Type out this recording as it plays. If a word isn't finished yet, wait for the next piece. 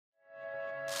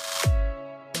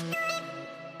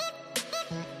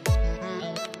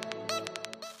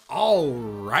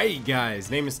Alright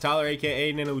guys, name is Tyler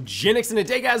aka Nanogenix, and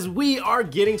today guys we are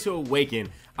getting to awaken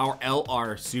our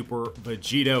LR Super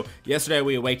Vegito. Yesterday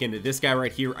we awakened this guy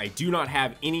right here. I do not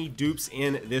have any dupes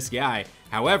in this guy.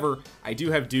 However, I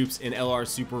do have dupes in LR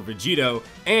Super Vegito,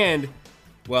 and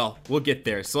well, we'll get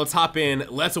there. So let's hop in,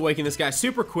 let's awaken this guy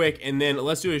super quick, and then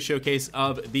let's do a showcase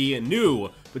of the new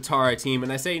Potara team.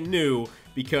 And I say new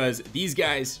because these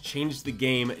guys changed the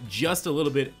game just a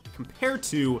little bit compared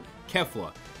to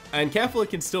Kefla. And Kefla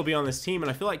can still be on this team, and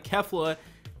I feel like Kefla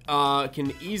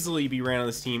can easily be ran on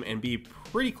this team and be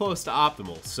pretty close to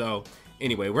optimal. So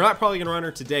anyway, we're not probably gonna run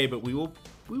her today, but we will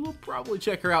probably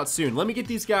check her out soon. Let me get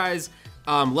these guys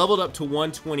leveled up to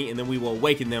 120, and then we will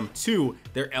awaken them to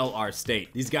their LR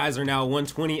state. These guys are now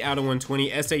 120 out of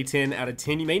 120, SA 10 out of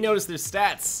 10. You may notice their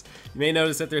stats. You may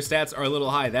notice that their stats are a little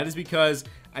high. That is because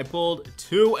I pulled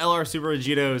 2 LR Super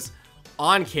Vegitos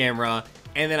on camera,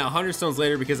 and then 100 stones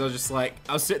later, because I was just like,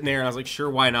 I was sitting there and I was like, sure,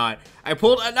 why not? I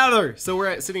pulled another. So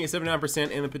we're sitting at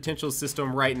 79% in the potential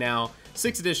system right now.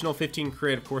 6 additional, 15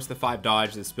 crit, of course the 5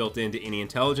 dodge that's built into any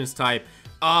intelligence type.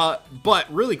 But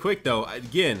really quick though,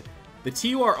 again, the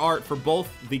TUR art for both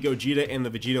the Gogeta and the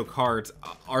Vegito cards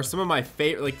are some of my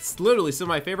favorite, like literally some of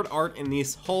my favorite art in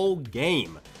this whole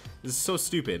game. This is so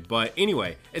stupid, but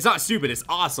anyway, it's not stupid, it's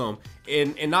awesome.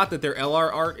 And not that their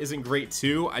LR art isn't great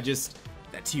too,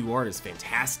 that TU art is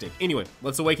fantastic. Anyway,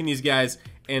 let's awaken these guys,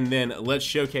 and then let's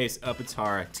showcase a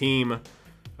Potara team.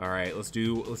 All right, let's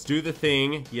do the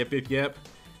thing. Yep.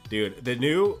 Dude, the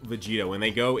new Vegito, when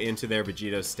they go into their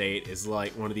Vegito state, is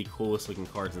like one of the coolest looking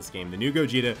cards in this game. The new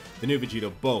Gogeta, the new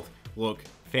Vegito, both look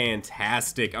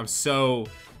fantastic. I'm so...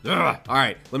 Ugh. All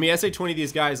right, let me SA 20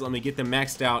 these guys. Let me get them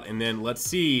maxed out, and then let's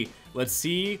see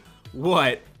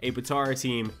what a Potara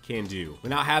team can do. We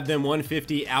now have them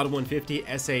 150 out of 150,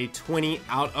 SA 20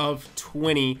 out of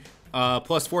 20,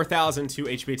 plus 4,000 to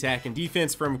HP attack and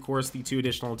defense from, of course, the 2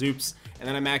 additional dupes. And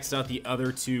then I maxed out the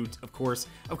other 2, of course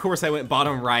I went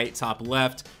bottom right, top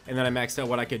left, and then I maxed out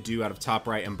what I could do out of top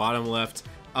right and bottom left.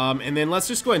 And then let's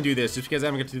just go ahead and do this, just because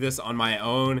I'm going to do this on my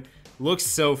own. Looks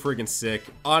so friggin' sick.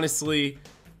 Honestly,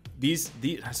 these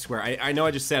I swear, I know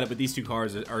I just said it, but these 2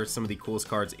 cards are some of the coolest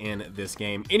cards in this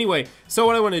game. Anyway, so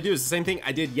what I want to do is the same thing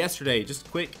I did yesterday, just a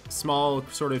quick, small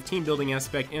sort of team building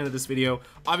aspect into this video.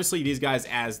 Obviously, these guys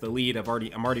as the lead, I'm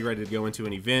already ready to go into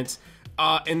an event.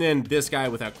 And then this guy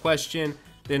without question,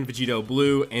 then Vegito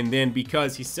Blue, and then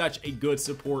because he's such a good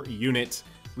support unit,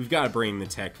 we've got to bring the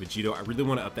tech Vegito. I really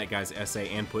want to up that guy's SA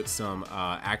and put some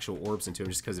actual orbs into him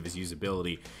just because of his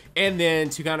usability. And then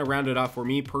to kind of round it off for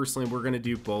me personally, we're going to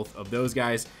do both of those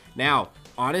guys. Now,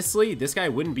 honestly, this guy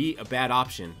wouldn't be a bad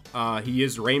option. He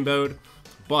is rainbowed,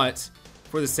 but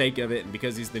for the sake of it, and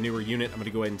because he's the newer unit, I'm going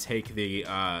to go ahead and take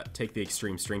the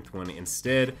extreme strength one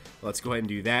instead. Let's go ahead and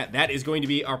do that. That is going to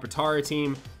be our Potara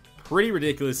team. Pretty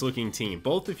ridiculous looking team.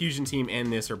 Both the Fusion team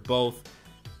and this are both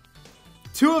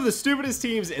 2 of the stupidest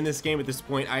teams in this game at this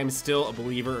point. I am still a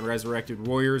believer in Resurrected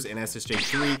Warriors and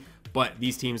SSJ3, but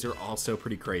these teams are also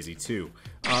pretty crazy too.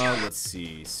 Let's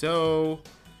see. So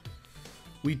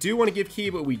we do want to give key,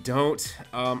 but we don't.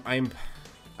 I'm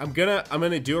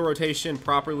gonna do a rotation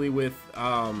properly with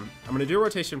properly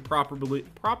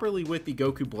with the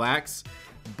Goku Blacks,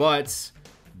 but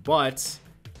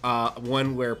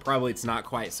one where probably it's not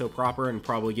quite so proper, and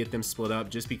probably get them split up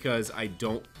just because I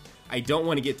don't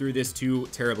want to get through this too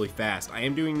terribly fast. I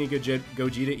am doing the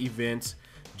Gogeta event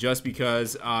just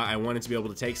because I wanted to be able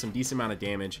to take some decent amount of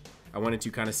damage. I wanted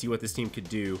to kind of see what this team could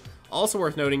do. Also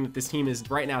worth noting that this team is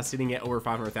right now sitting at over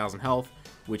 500,000 health,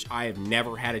 which I have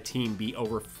never had a team be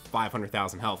over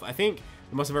 500,000 health. I think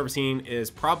the most I've ever seen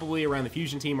is probably around the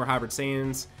Fusion team or Hybrid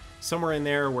Saiyans, somewhere in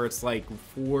there where it's like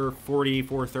 440,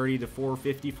 430 to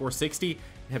 450, 460.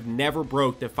 Have never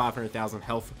broke the 500,000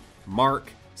 health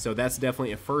mark. So that's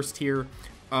definitely a first here.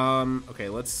 Okay,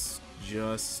 let's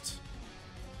just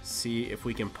see if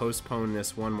we can postpone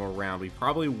this one more round. We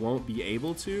probably won't be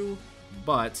able to,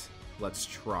 but let's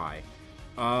try.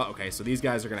 Okay, so these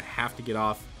guys are going to have to get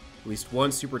off at least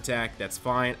 1 super attack. That's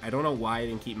fine. I don't know why I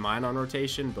didn't keep mine on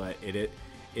rotation, but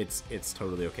it's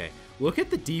totally okay. Look at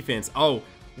the defense. Oh,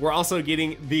 we're also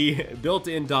getting the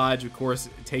built-in dodge, of course,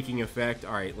 taking effect.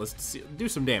 All right, let's do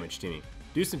some damage to me.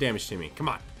 Do some damage to me. Come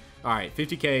on. All right,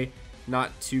 50k,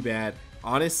 not too bad.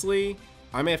 Honestly,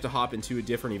 I may have to hop into a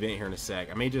different event here in a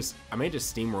sec. I may just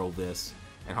steamroll this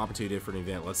and hop into a different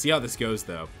event. Let's see how this goes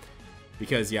though,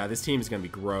 because yeah, this team is gonna be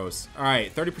gross. All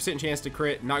right, 30% chance to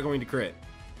crit, not going to crit.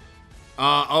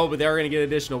 Oh, but they're gonna get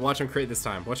additional. Watch them crit this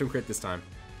time. Watch them crit this time.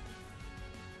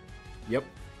 Yep.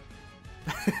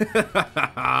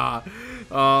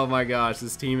 Oh my gosh,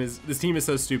 this team is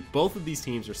so stupid. Both of these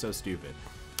teams are so stupid.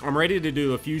 I'm ready to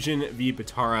do a Fusion v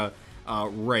Potara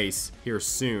race here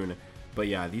soon. But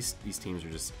yeah, these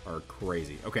teams are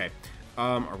crazy. Okay,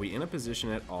 are we in a position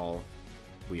at all?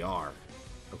 We are.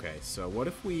 Okay, so what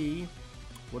if we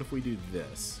do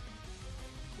this?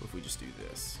 What if we just do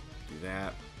this?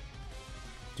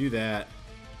 Do that,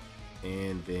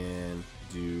 and then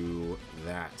do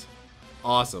that.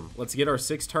 Awesome. Let's get our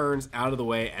 6 turns out of the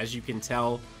way. As you can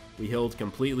tell, we healed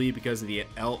completely because of the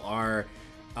LR.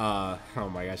 Oh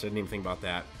my gosh, I didn't even think about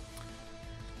that.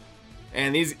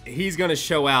 And he's going to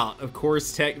show out. Of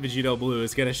course, Tech Vegito Blue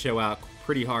is going to show out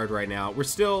pretty hard right now. We're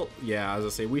still, yeah, as I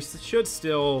say, we should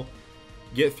still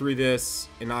get through this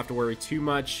and not have to worry too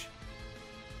much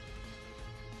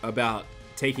about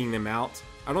taking them out.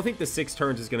 I don't think the 6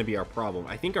 turns is going to be our problem.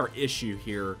 I think our issue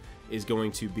here is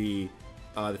going to be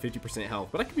the 50% health,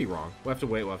 but I could be wrong. We'll have to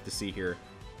wait. We'll have to see here.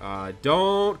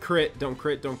 Don't crit. Don't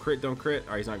crit. Don't crit. Don't crit.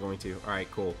 All right, he's not going to. All right,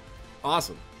 cool.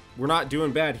 Awesome. We're not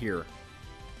doing bad here.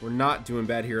 We're not doing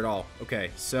bad here at all. Okay,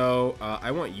 so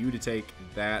I want you to take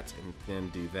that and then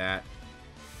do that.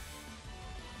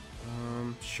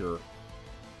 Sure.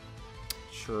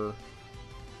 Sure.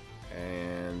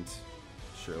 And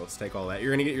sure, let's take all that. You're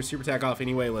going to get your super attack off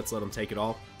anyway. Let's let them take it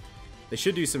all. They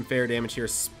should do some fair damage here,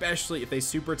 especially if they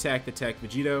super attack the Tech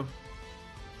Vegito.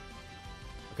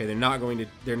 Okay, they're not going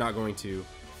to.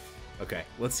 Okay,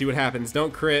 let's see what happens.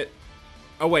 Don't crit.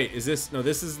 Oh wait, is this? No,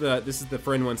 this is the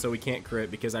friend one, so we can't crit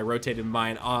because I rotated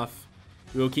mine off.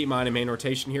 We will keep mine in main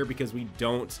rotation here because we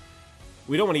don't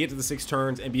want to get to the 6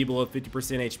 turns and be below 50%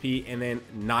 HP and then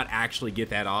not actually get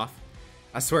that off.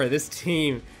 I swear, this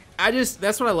team,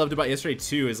 that's what I loved about yesterday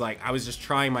too, is like I was just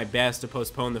trying my best to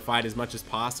postpone the fight as much as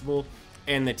possible,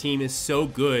 and the team is so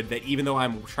good that even though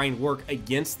I'm trying to work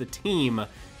against the team,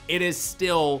 it is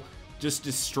still just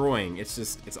destroying.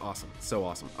 It's awesome. It's so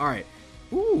awesome. All right.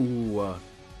 Ooh.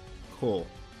 Cool.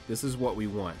 This is what we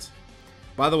want.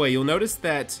 By the way, you'll notice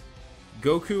that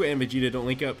Goku and Vegeta don't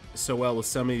link up so well with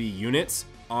some of the units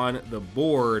on the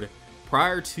board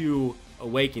prior to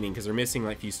awakening because they're missing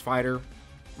like Fused Fighter.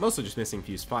 Mostly just missing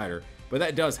Fused Fighter, but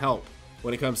that does help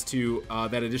when it comes to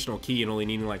that additional key and only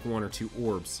needing like 1 or 2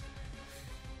 orbs.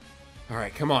 All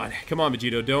right, come on,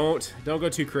 Vegito, don't go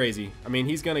too crazy. I mean,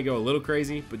 he's gonna go a little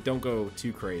crazy, but don't go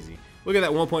too crazy. Look at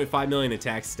that 1.5 million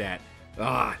attack stat.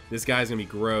 Ah, this guy's gonna be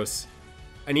gross.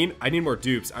 I need more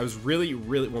dupes. I was really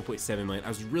 1.7 million. I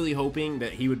was really hoping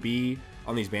that he would be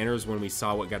on these banners when we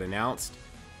saw what got announced,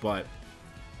 but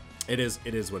it is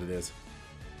what it is.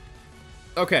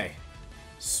 Okay,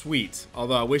 sweet.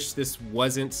 Although I wish this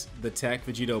wasn't the Tech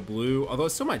Vegito Blue, although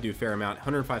it still might do a fair amount.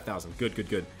 105,000.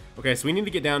 Good. Okay, so we need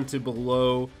to get down to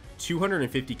below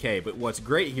 250k. But what's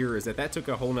great here is that took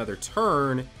a whole nother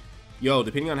turn. Yo,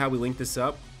 depending on how we link this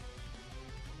up,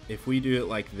 if we do it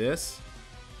like this,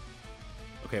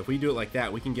 okay, if we do it like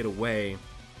that, we can get away.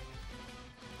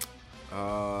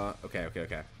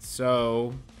 Okay.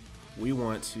 So we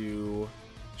want to,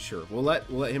 sure, we'll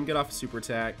let him get off a super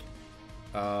attack.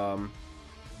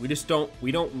 We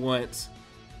don't want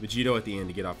Vegito at the end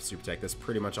to get off a super attack. That's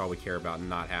pretty much all we care about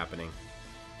not happening.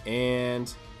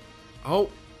 And oh,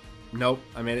 nope,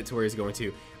 I made it to where he's going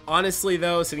to. Honestly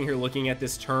though, sitting here looking at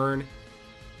this turn,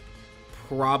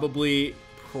 probably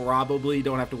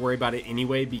don't have to worry about it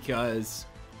anyway, because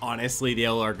honestly the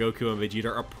LR Goku and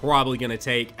Vegeta are probably going to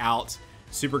take out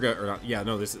Super Go, or not, yeah,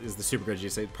 no, this is the Super Gogeta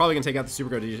stage. Probably going to take out the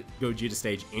Super Gogeta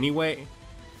stage anyway.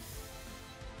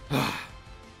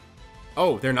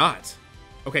 Oh, they're not.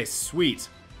 Okay, sweet.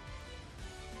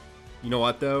 You know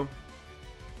what though?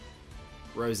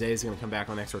 Rose is going to come back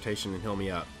on next rotation and heal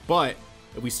me up. But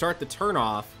if we start the turn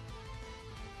off,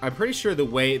 I'm pretty sure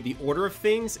the order of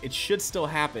things, it should still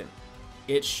happen.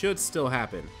 It should still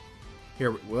happen.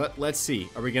 Here, let's see.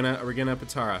 Are we gonna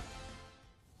Potara?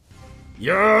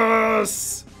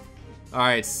 Yes!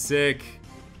 Alright, sick.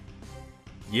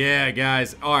 Yeah,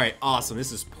 guys. Alright, awesome.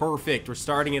 This is perfect. We're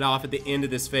starting it off at the end of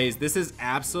this phase. This is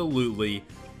absolutely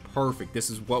perfect. This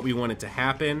is what we wanted to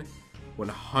happen.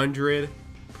 100%.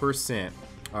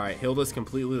 Alright, healed us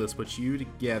completely. Let's put you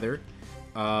together.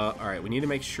 Alright, we need to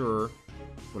make sure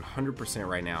 100%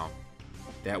 right now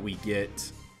that we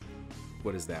get,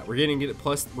 what is that? We're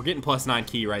getting plus 9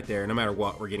 key right there. No matter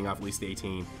what, we're getting off at least the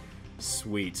 18.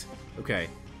 Sweet. Okay.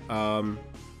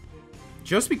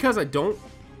 Just because I don't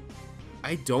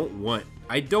want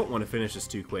to finish this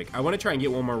too quick. I want to try and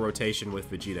get one more rotation with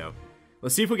Vegito.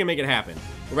 Let's see if we can make it happen.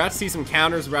 We're about to see some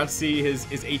counters. We're about to see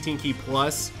his 18 key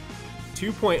plus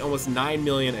almost 9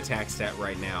 million attack stat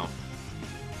right now.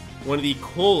 One of the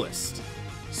coolest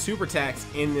super attacks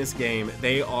in this game.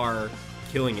 They are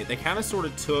killing it. They kind of sort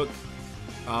of took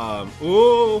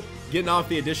Ooh, getting off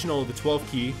the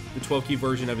 12 key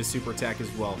version of his super attack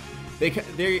as well.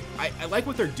 I like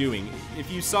what they're doing.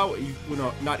 If you saw, well,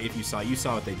 no, not if you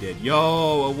saw what they did.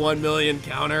 Yo, a 1 million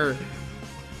counter.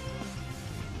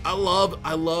 I love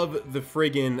the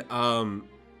friggin'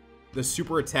 the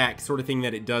super attack sort of thing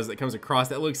that it does that comes across.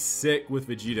 That looks sick with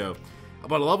Vegito.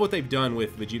 But I love what they've done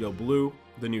with Vegito Blue,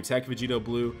 the new tech Vegito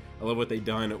Blue. I love what they've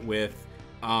done with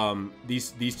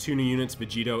these two new units,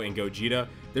 Vegito and Gogeta.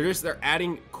 They're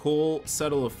adding cool,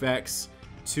 subtle effects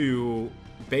to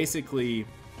basically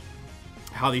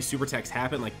how these super attacks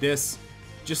happen, like this,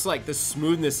 just like the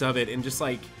smoothness of it, and just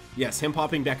like, yes, him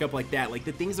popping back up like that. Like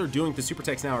the things they're doing with the super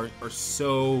attacks now are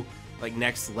so like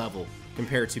next level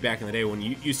compared to back in the day when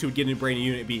you used to get a brand new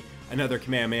unit, it'd be another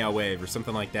Kamehameha wave or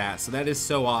something like that. So that is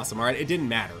so awesome. All right, it didn't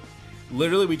matter.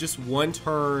 Literally, we just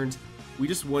one-turned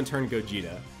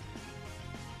Gogeta.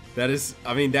 That is,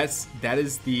 I mean, that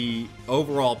is the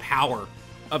overall power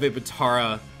of a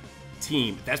Potara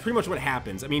team. That's pretty much what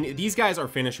happens. I mean, these guys are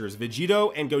finishers.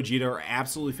 Vegito and Gogeta are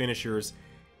absolutely finishers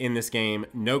in this game.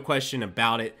 No question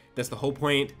about it. That's the whole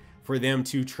point, for them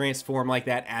to transform like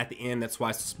that at the end. That's why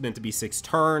it's meant to be 6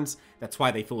 turns. That's why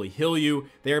they fully heal you.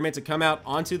 They are meant to come out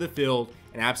onto the field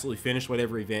and absolutely finish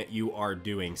whatever event you are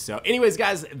doing. So anyways,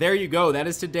 guys, there you go. That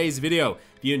is today's video.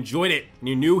 If you enjoyed it and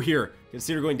you're new here,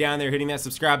 consider going down there, hitting that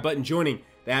subscribe button, joining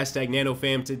the hashtag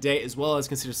NanoFam today, as well as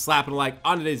consider slapping a like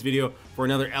on today's video for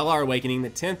another LR Awakening, the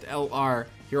 10th LR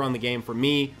here on the game for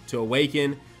me to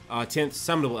awaken, 10th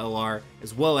summonable LR,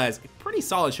 as well as a pretty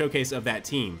solid showcase of that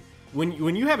team.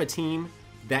 When you have a team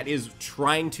that is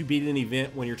trying to beat an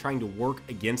event, when you're trying to work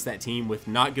against that team with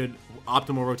not good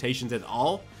optimal rotations at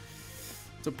all,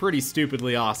 it's a pretty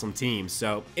stupidly awesome team.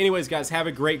 So anyways, guys, have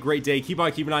a great day. Keep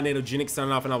on keeping on. Nanogenix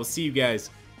signing off, and I will see you guys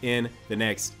in the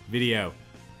next video.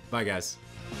 Bye, guys.